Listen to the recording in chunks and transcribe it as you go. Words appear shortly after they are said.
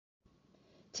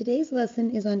Today's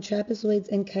lesson is on trapezoids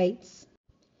and kites.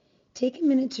 Take a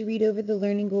minute to read over the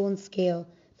learning goal and scale.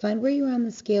 Find where you are on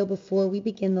the scale before we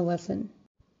begin the lesson.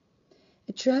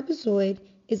 A trapezoid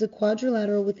is a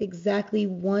quadrilateral with exactly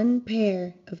one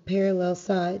pair of parallel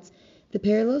sides. The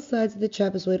parallel sides of the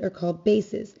trapezoid are called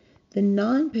bases. The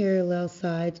non-parallel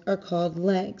sides are called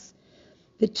legs.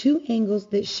 The two angles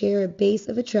that share a base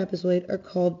of a trapezoid are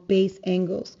called base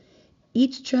angles.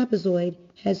 Each trapezoid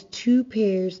has two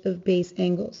pairs of base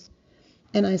angles.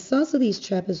 An isosceles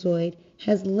trapezoid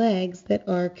has legs that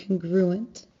are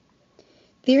congruent.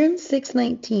 Theorem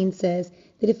 619 says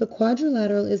that if a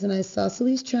quadrilateral is an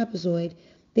isosceles trapezoid,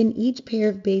 then each pair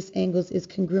of base angles is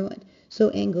congruent. So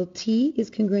angle T is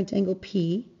congruent to angle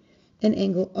P, and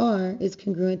angle R is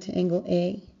congruent to angle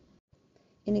A.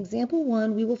 In example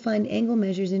 1, we will find angle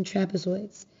measures in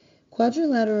trapezoids.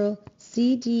 Quadrilateral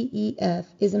CDEF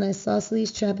is an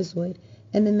isosceles trapezoid,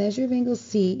 and the measure of angle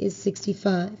C is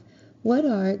 65. What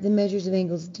are the measures of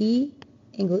angles D,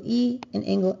 angle E, and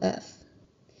angle F?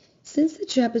 Since the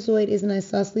trapezoid is an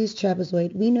isosceles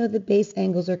trapezoid, we know the base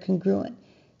angles are congruent.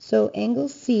 So angle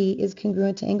C is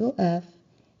congruent to angle F,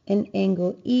 and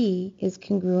angle E is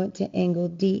congruent to angle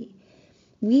D.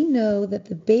 We know that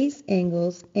the base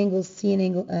angles, angles C and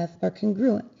angle F, are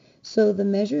congruent. So the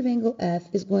measure of angle F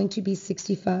is going to be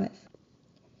 65.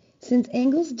 Since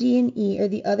angles D and E are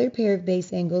the other pair of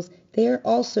base angles, they are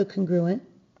also congruent.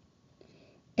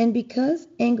 And because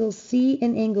angles C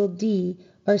and angle D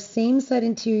are same side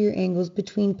interior angles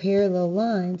between parallel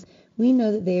lines, we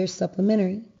know that they are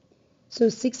supplementary. So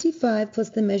 65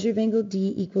 plus the measure of angle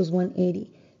D equals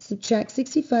 180. Subtract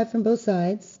 65 from both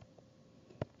sides,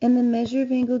 and the measure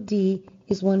of angle D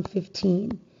is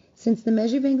 115. Since the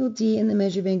measure of angle D and the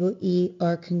measure of angle E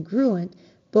are congruent,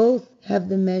 both have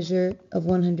the measure of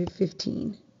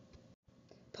 115.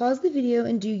 Pause the video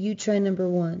and do you try number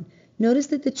 1. Notice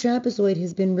that the trapezoid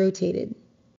has been rotated.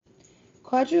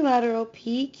 Quadrilateral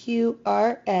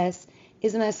PQRS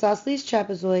is an isosceles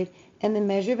trapezoid, and the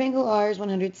measure of angle R is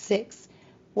 106.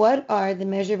 What are the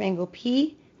measure of angle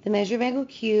P, the measure of angle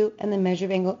Q, and the measure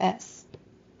of angle S?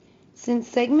 Since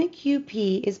segment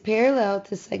QP is parallel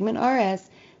to segment RS,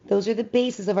 those are the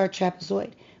bases of our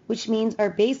trapezoid, which means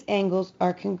our base angles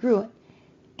are congruent.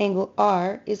 Angle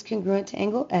R is congruent to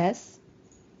angle S,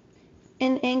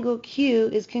 and angle Q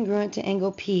is congruent to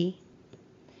angle P.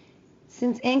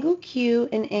 Since angle Q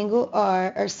and angle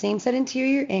R are same side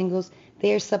interior angles,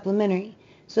 they are supplementary.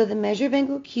 So the measure of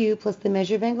angle Q plus the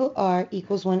measure of angle R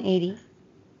equals 180.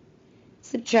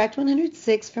 Subtract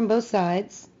 106 from both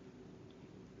sides,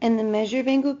 and the measure of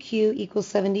angle Q equals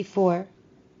 74.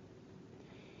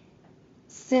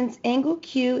 Since angle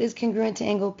Q is congruent to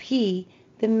angle P,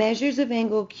 the measures of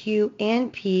angle Q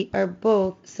and P are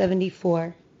both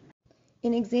 74.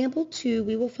 In example 2,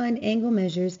 we will find angle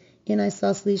measures in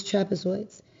isosceles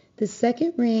trapezoids. The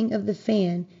second ring of the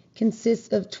fan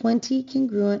consists of 20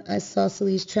 congruent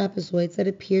isosceles trapezoids that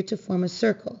appear to form a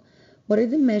circle. What are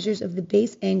the measures of the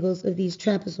base angles of these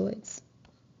trapezoids?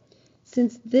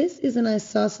 Since this is an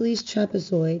isosceles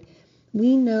trapezoid,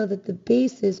 we know that the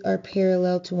bases are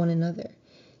parallel to one another.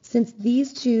 Since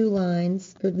these two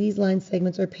lines, or these line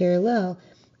segments, are parallel,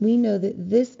 we know that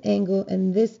this angle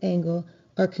and this angle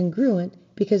are congruent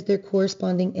because they're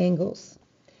corresponding angles.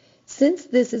 Since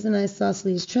this is an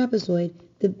isosceles trapezoid,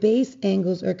 the base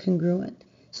angles are congruent.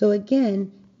 So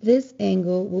again, this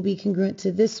angle will be congruent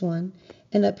to this one,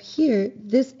 and up here,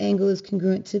 this angle is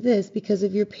congruent to this because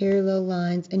of your parallel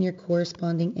lines and your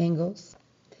corresponding angles.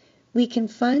 We can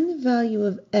find the value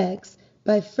of x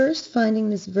by first finding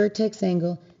this vertex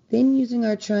angle, then using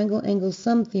our triangle angle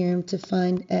sum theorem to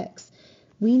find x.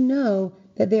 We know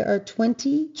that there are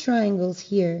 20 triangles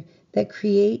here that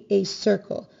create a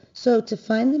circle. So to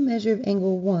find the measure of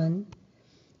angle 1,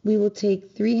 we will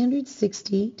take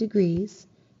 360 degrees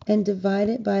and divide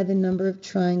it by the number of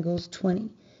triangles, 20.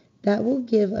 That will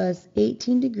give us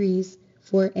 18 degrees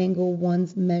for angle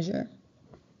 1's measure.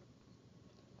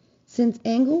 Since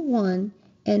angle 1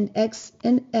 and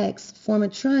x form a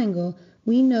triangle,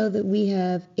 we know that we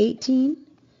have 18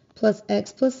 plus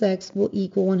x will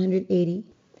equal 180.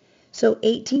 So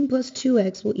 18 plus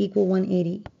 2x will equal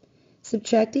 180.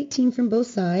 Subtract 18 from both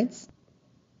sides,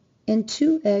 and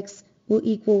 2x will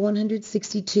equal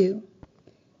 162.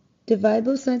 Divide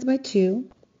both sides by 2,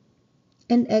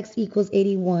 and x equals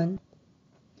 81.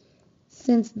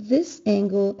 Since this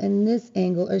angle and this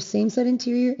angle are same side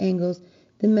interior angles,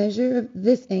 the measure of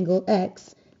this angle,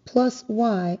 x, plus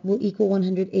y will equal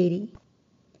 180.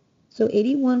 So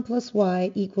 81 plus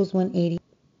y equals 180.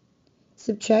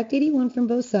 Subtract 81 from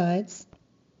both sides,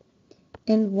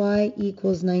 and y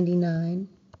equals 99.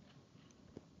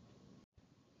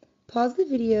 Pause the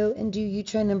video and do you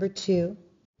try number 2.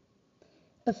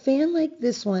 A fan like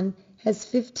this one has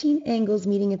 15 angles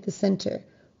meeting at the center.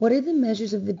 What are the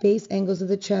measures of the base angles of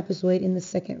the trapezoid in the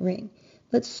second ring?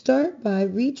 Let's start by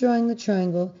redrawing the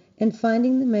triangle and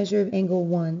finding the measure of angle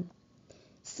 1.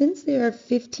 Since there are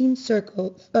 16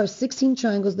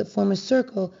 triangles that form a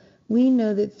circle, we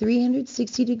know that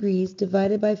 360 degrees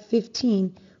divided by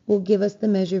 15 will give us the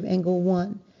measure of angle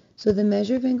 1. So the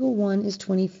measure of angle 1 is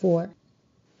 24.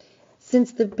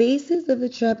 Since the bases of the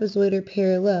trapezoid are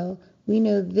parallel, we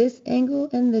know this angle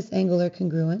and this angle are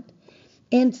congruent.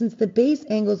 And since the base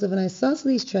angles of an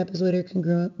isosceles trapezoid are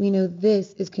congruent, we know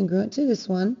this is congruent to this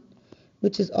one,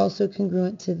 which is also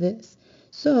congruent to this.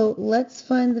 So let's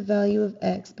find the value of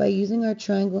x by using our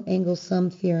triangle angle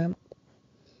sum theorem.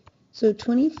 So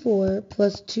 24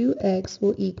 plus 2x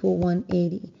will equal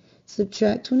 180.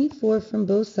 Subtract 24 from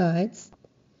both sides,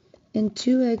 and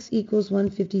 2x equals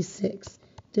 156.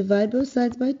 Divide both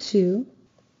sides by 2,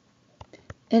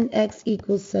 and x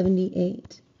equals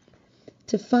 78.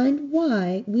 To find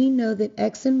y, we know that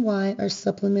x and y are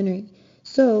supplementary.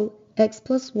 So x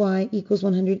plus y equals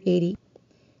 180.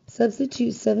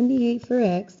 Substitute 78 for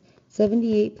x.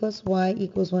 78 plus y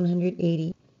equals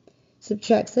 180.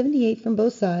 Subtract 78 from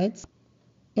both sides,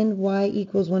 and y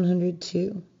equals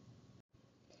 102.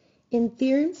 In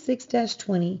Theorem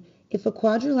 6-20, if a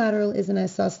quadrilateral is an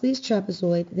isosceles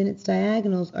trapezoid, then its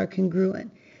diagonals are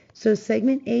congruent. So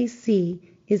segment AC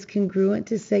is congruent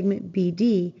to segment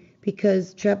BD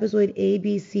because trapezoid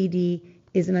ABCD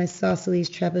is an isosceles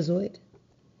trapezoid.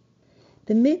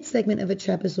 The midsegment of a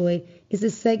trapezoid is a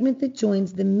segment that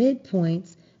joins the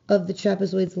midpoints of the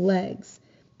trapezoid's legs.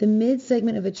 The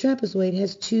midsegment of a trapezoid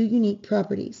has 2 unique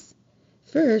properties.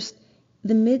 First,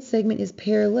 the midsegment is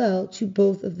parallel to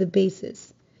both of the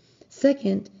bases.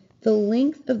 Second, the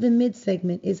length of the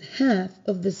midsegment is half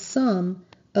of the sum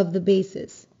of the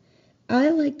bases. I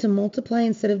like to multiply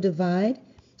instead of divide,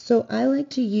 so I like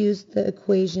to use the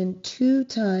equation 2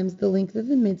 times the length of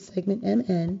the midsegment,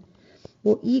 MN,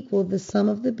 will equal the sum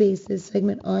of the bases,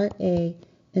 segment RA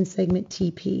and segment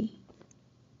TP.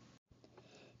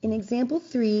 In example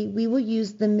 3, we will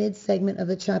use the midsegment of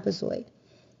the trapezoid.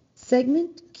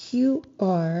 Segment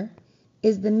QR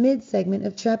is the midsegment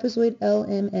of trapezoid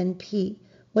LMNP.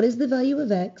 What is the value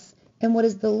of x, and what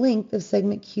is the length of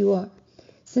segment QR?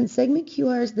 Since segment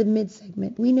QR is the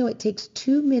midsegment, we know it takes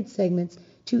 2 midsegments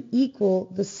to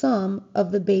equal the sum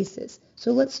of the bases.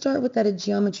 So let's start with that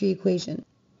geometry equation.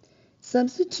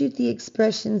 Substitute the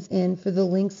expressions in for the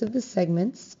lengths of the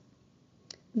segments,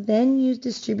 then use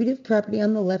distributive property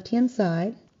on the left-hand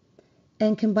side,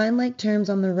 and combine like terms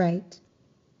on the right.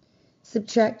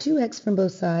 Subtract 2x from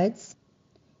both sides,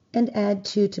 and add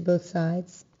 2 to both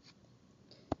sides.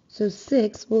 So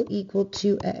 6 will equal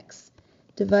 2x.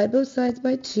 Divide both sides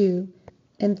by 2,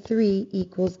 and 3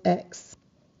 equals x.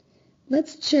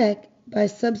 Let's check by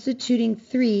substituting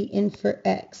 3 in for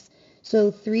x.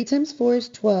 So 3 times 4 is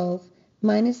 12,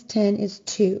 minus 10 is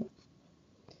 2.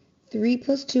 3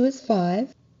 plus 2 is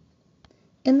 5,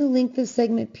 and the length of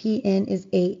segment PN is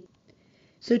 8.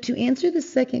 So to answer the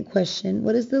second question,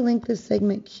 what is the length of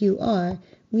segment QR,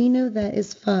 we know that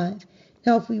is 5.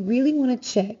 Now if we really want to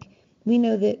check, we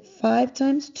know that 5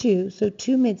 times 2, so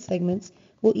 2 midsegments,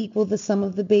 will equal the sum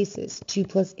of the bases, 2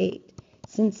 plus 8.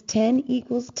 Since 10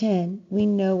 equals 10, we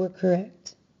know we're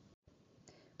correct.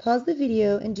 Pause the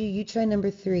video and do you try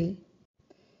number 3.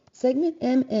 Segment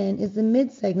MN is the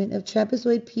midsegment of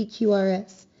trapezoid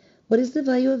PQRS. What is the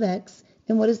value of x,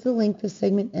 and what is the length of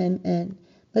segment MN?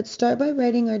 Let's start by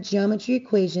writing our geometry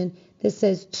equation that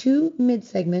says 2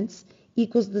 midsegments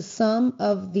equals the sum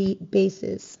of the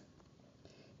bases.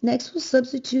 Next, we'll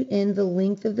substitute in the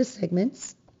length of the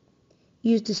segments,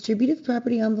 use distributive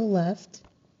property on the left,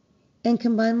 and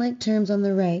combine like terms on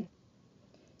the right.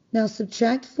 Now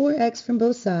subtract 4x from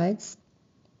both sides,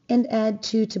 and add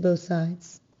 2 to both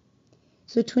sides.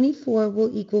 So 24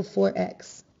 will equal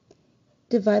 4x.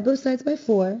 Divide both sides by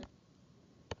 4,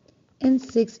 and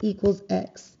 6 equals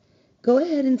x. Go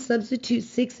ahead and substitute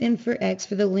 6 in for x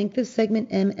for the length of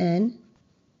segment MN.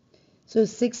 So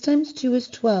 6 times 2 is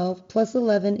 12, plus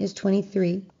 11 is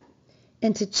 23.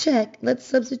 And to check, let's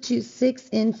substitute 6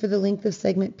 in for the length of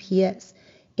segment PS.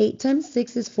 8 times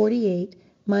 6 is 48,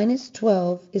 minus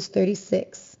 12 is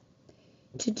 36.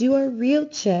 To do our real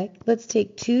check, let's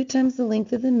take 2 times the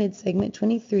length of the midsegment,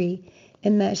 23,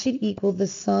 and that should equal the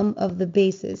sum of the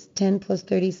bases, 10 plus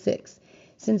 36.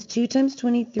 Since 2 times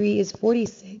 23 is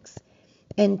 46,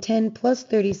 and 10 plus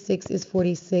 36 is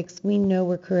 46, we know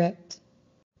we're correct.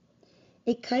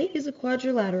 A kite is a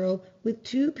quadrilateral with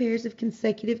 2 pairs of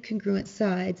consecutive congruent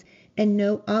sides and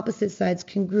no opposite sides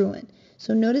congruent.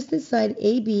 So notice that side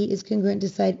AB is congruent to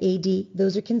side AD.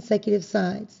 Those are consecutive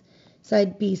sides.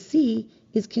 Side BC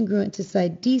is congruent to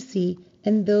side DC,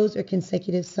 and those are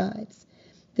consecutive sides.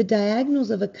 The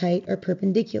diagonals of a kite are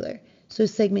perpendicular, so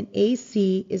segment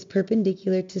AC is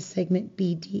perpendicular to segment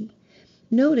BD.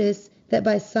 Notice that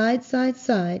by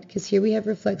side, because here we have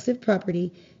reflexive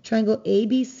property, triangle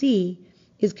ABC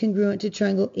is congruent to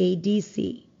triangle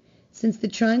ADC. Since the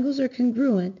triangles are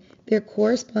congruent, their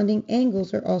corresponding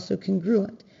angles are also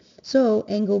congruent. So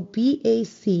angle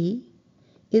BAC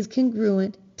is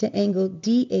congruent to angle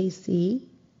DAC,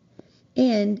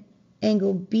 and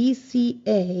angle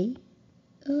BCA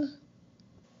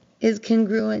is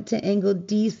congruent to angle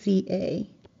DCA.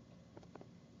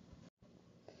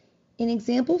 In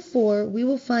example 4, we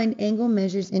will find angle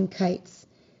measures in kites.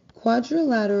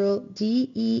 Quadrilateral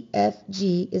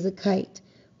DEFG is a kite.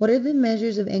 What are the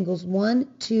measures of angles 1,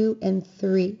 2, and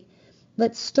 3?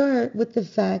 Let's start with the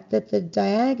fact that the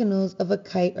diagonals of a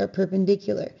kite are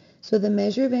perpendicular. So the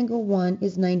measure of angle 1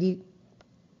 is 90.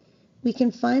 We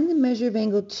can find the measure of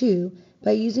angle 2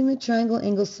 by using the triangle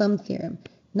angle sum theorem.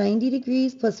 90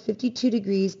 degrees plus 52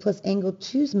 degrees plus angle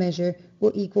 2's measure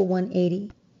will equal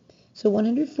 180. So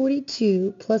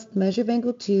 142 plus the measure of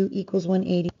angle 2 equals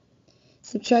 180.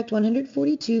 Subtract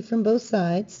 142 from both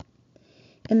sides,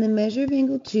 and the measure of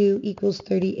angle 2 equals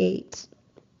 38.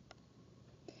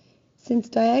 Since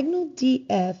diagonal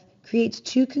DF creates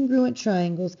two congruent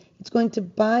triangles, it's going to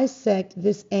bisect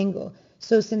this angle.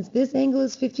 So since this angle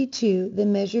is 52, the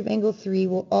measure of angle 3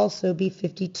 will also be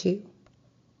 52.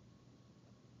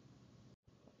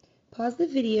 Pause the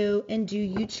video and do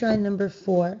you try number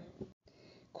 4.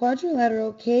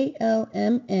 Quadrilateral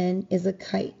KLMN is a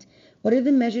kite. What are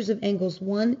the measures of angles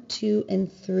 1, 2,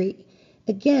 and 3?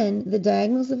 Again, the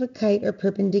diagonals of a kite are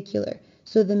perpendicular,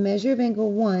 so the measure of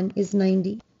angle 1 is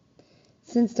 90.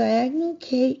 Since diagonal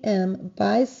KM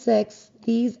bisects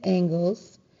these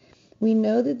angles, we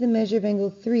know that the measure of angle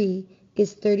 3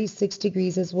 is 36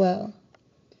 degrees as well.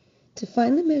 To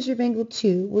find the measure of angle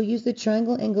 2, we'll use the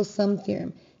triangle angle sum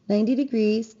theorem. 90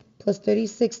 degrees plus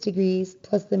 36 degrees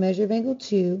plus the measure of angle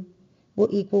 2 will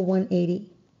equal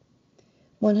 180.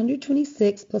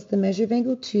 126 plus the measure of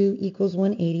angle 2 equals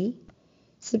 180.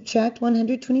 Subtract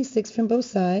 126 from both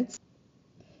sides,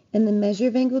 and the measure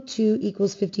of angle 2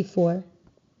 equals 54.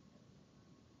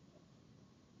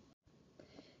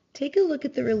 Take a look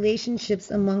at the relationships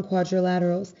among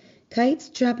quadrilaterals. Kites,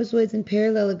 trapezoids, and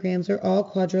parallelograms are all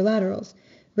quadrilaterals.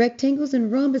 Rectangles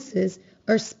and rhombuses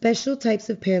are special types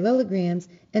of parallelograms,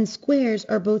 and squares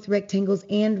are both rectangles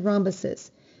and rhombuses.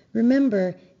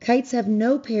 Remember, kites have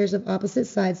no pairs of opposite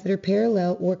sides that are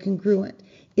parallel or congruent.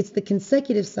 It's the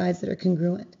consecutive sides that are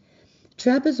congruent.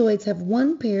 Trapezoids have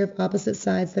one pair of opposite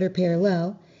sides that are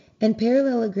parallel, and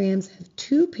parallelograms have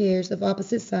two pairs of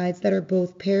opposite sides that are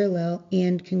both parallel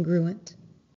and congruent.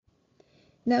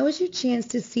 Now is your chance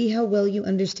to see how well you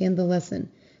understand the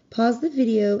lesson. Pause the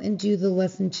video and do the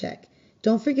lesson check.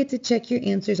 Don't forget to check your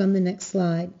answers on the next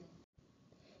slide.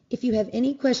 If you have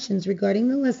any questions regarding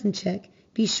the lesson check,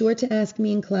 be sure to ask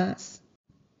me in class.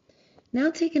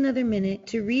 Now take another minute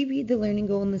to reread the learning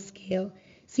goal on the scale.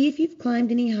 See if you've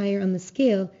climbed any higher on the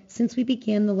scale since we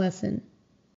began the lesson.